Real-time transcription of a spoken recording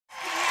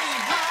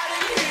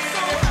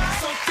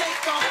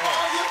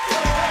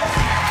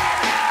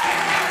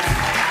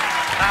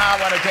I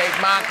want to take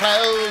my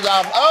clothes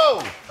off.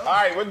 Oh, all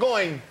right, we're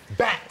going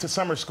back to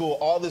summer school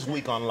all this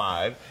week on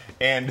live.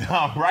 And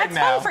right That's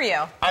now, fun for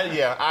you.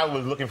 I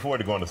was looking forward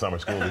to going to summer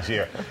school this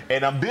year.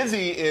 And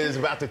Busy is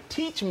about to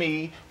teach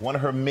me one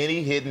of her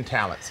many hidden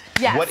talents.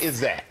 Yes. What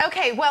is that?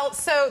 Okay, well,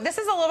 so this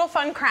is a little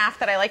fun craft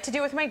that I like to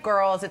do with my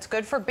girls. It's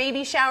good for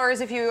baby showers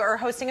if you are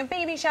hosting a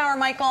baby shower,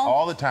 Michael.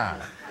 All the time.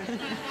 We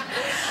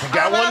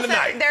got one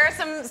tonight. There are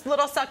some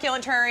little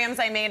succulent terrariums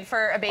I made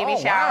for a baby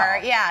shower.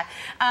 Wow. Yeah,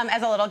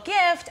 as a little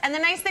gift. And the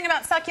nice thing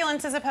about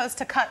succulents as opposed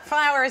to cut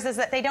flowers is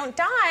that they don't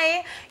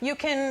die. You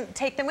can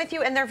take them with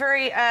you, and they're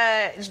very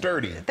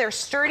sturdy. They're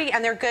sturdy,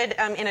 and they're good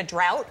in a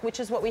drought, which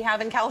is what we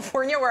have in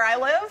California where I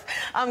live,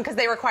 because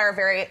they require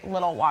very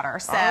little water.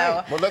 So, all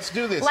right. Well, let's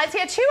do this. Let's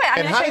get to it.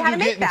 I'm going to show you how to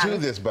make them. How did you get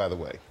into this, by the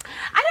way?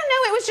 I don't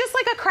know. It was just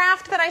like a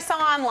craft that I saw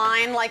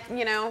online, like,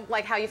 you know,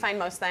 like how you find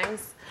most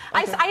things.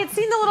 Okay. I had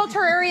seen the little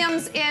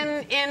terrariums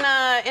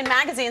in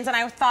magazines, and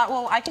I thought,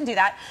 well, I can do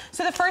that.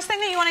 So the first thing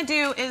that you want to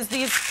do is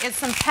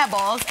some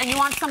pebbles, and you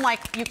want some,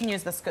 like, you can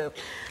use the scoop.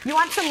 You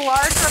want some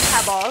larger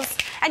pebbles,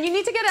 and you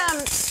need to get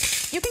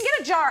you can get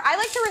a jar. I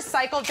like to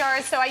recycle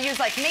jars, so I use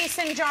like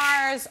mason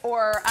jars,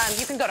 or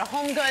you can go to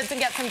Home Goods and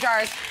get some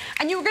jars.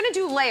 And you're going to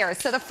do layers.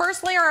 So the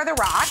first layer are the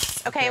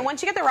rocks. Okay, and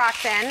once you get the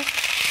rocks in,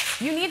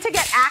 you need to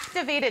get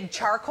activated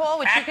charcoal,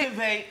 which you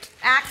can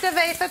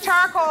activate the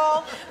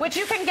charcoal, which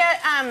you can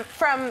get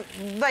from,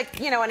 like,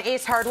 you know, an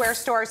Ace Hardware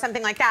store or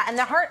something like that. And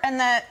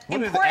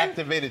what does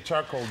activated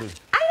charcoal do?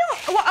 I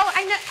don't. Well, oh,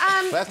 I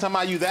know. Last time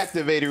I used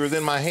activator was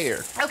in my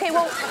hair. Okay,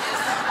 well,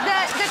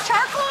 the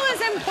charcoal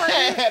is important.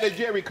 I had a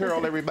Jerry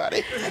curl,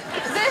 everybody.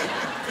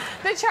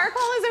 The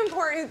charcoal is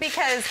important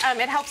because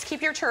it helps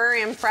keep your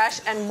terrarium fresh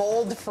and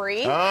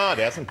mold-free. Oh,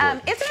 that's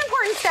important. It's an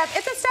important step.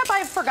 It's a step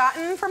I've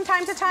forgotten from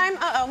time to time.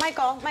 Uh-oh,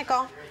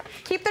 Michael.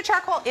 Keep the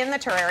charcoal in the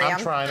terrarium. I'm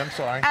trying, I'm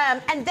sorry.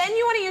 And then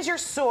you want to use your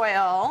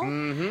soil.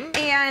 Mm-hmm.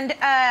 And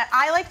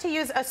I like to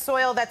use a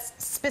soil that's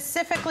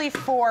specifically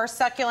for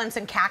succulents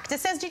and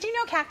cactuses. Did you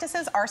know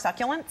cactuses are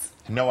succulents?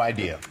 No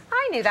idea.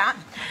 I knew that.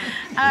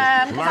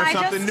 Learn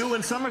something new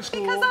in summer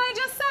school. Because I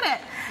just said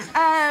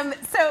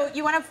it. So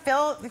you want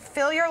to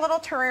fill your little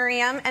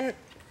terrarium, and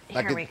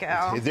here we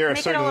go. Is there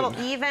Make it a little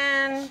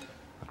even.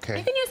 Okay.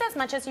 You can use as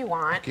much as you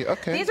want.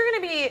 Okay. These are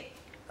going to be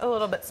a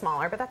little bit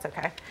smaller, but that's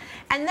okay.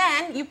 And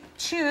then you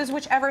choose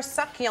whichever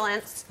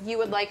succulents you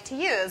would like to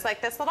use.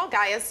 Like, this little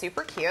guy is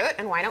super cute,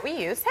 and why don't we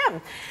use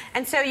him?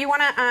 And so you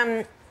want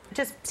to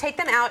just take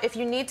them out. If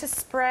you need to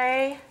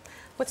spray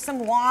with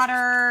some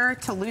water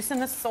to loosen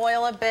the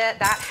soil a bit,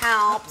 that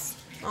helps.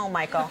 Oh,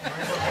 Michael.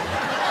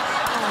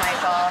 Oh,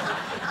 Michael.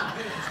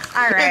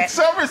 All right. In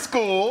summer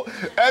school,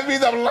 that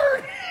means I'm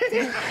learning.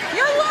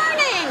 You're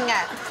learning.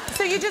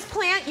 So you just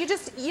plant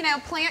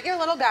your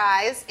little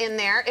guys in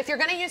there. If you're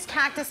going to use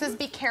cactuses,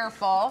 be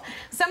careful.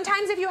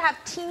 Sometimes if you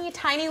have teeny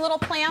tiny little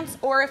plants,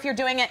 or if you're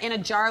doing it in a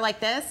jar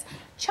like this,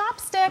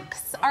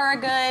 chopsticks are a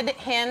good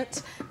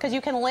hint, because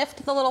you can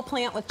lift the little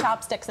plant with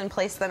chopsticks and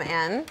place them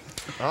in.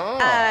 Oh.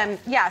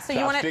 Yeah, so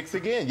you want to... Chopsticks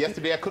again.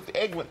 Yesterday I cooked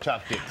egg with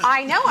chopsticks.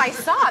 I know, I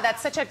saw.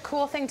 That's such a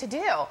cool thing to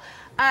do.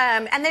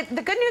 And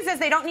the good news is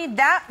they don't need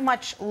that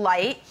much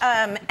light,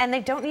 and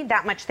they don't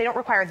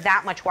require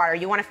that much water.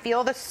 You want to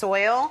feel the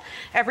soil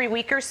every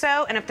week or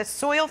so, and if the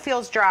soil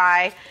feels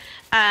dry,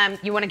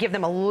 you want to give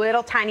them a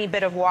little tiny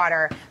bit of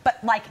water. But,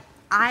 like,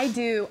 I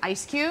do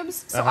ice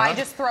cubes, so I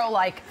just throw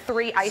like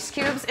 3 ice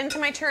cubes into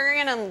my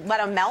terrarium and let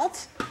them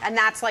melt, and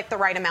that's like the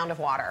right amount of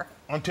water.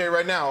 I'll tell you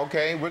right now,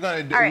 okay? We're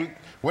going to do... All right.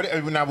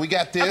 Now, we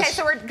got this. Okay,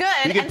 so we're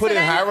good. You can put in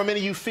however many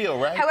you feel,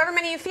 right? However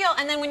many you feel,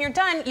 and then when you're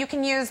done, you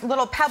can use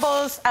little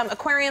pebbles,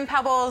 aquarium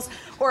pebbles,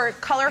 or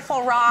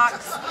colorful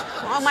rocks.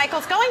 Oh,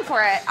 Michael's going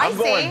for it. I'm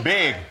going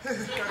big.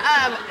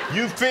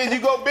 You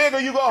go big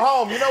or you go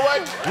home. You know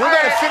what? We're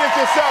going to finish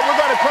this up. We're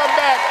going to come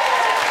back,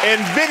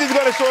 and Vinny's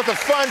going to show us a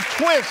fun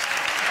twist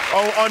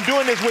on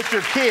doing this with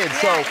your kids.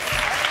 Yes. So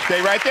stay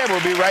right there.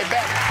 We'll be right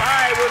back. All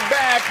right, we're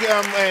back.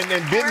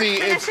 And Busy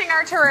we're finishing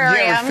our terrarium.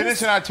 Yeah, we're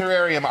finishing our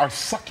terrarium. Our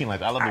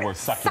succulent. I love the word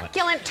succulent.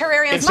 Succulent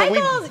terrariums. So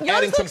Michael,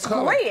 yours looks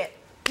great.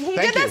 He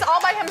did this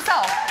all by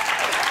himself.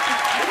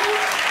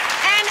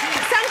 And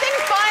something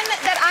fun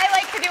that I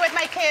like to do with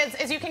my kids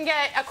is you can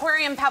get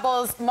aquarium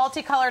pebbles,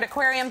 multicolored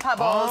aquarium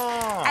pebbles,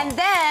 and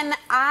then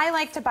I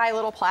like to buy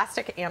little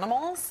plastic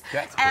animals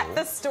at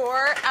the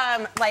store,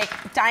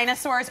 like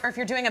dinosaurs, or if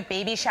you're doing a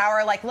baby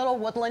shower, like little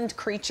woodland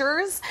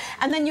creatures,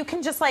 and then you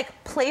can just like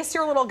place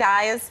your little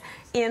guys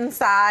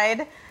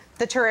inside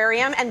the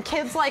terrarium, and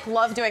kids like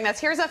love doing this.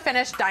 Here's a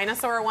finished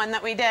dinosaur one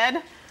that we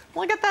did.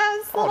 Look at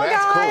this little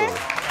guy.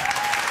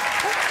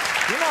 Cool.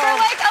 You know, for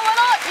like a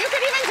little, you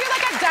could even do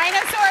like a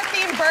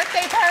dinosaur-themed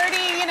birthday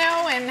party, you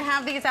know, and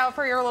have these out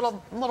for your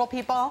little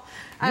people.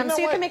 So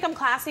you can make them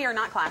classy or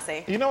not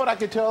classy. You know what I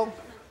could tell?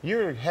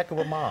 You're a heck of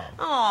a mom.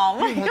 Oh,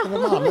 my God. That's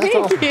awesome.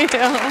 Thank you.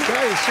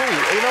 Very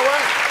sweet. You know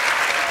what?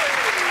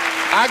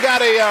 I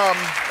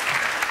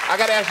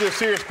got to ask you a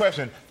serious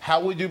question. How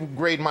would you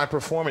grade my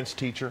performance,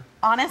 teacher?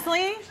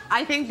 Honestly,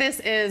 I think this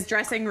is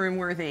dressing room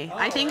worthy.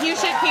 I think you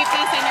should keep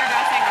this in your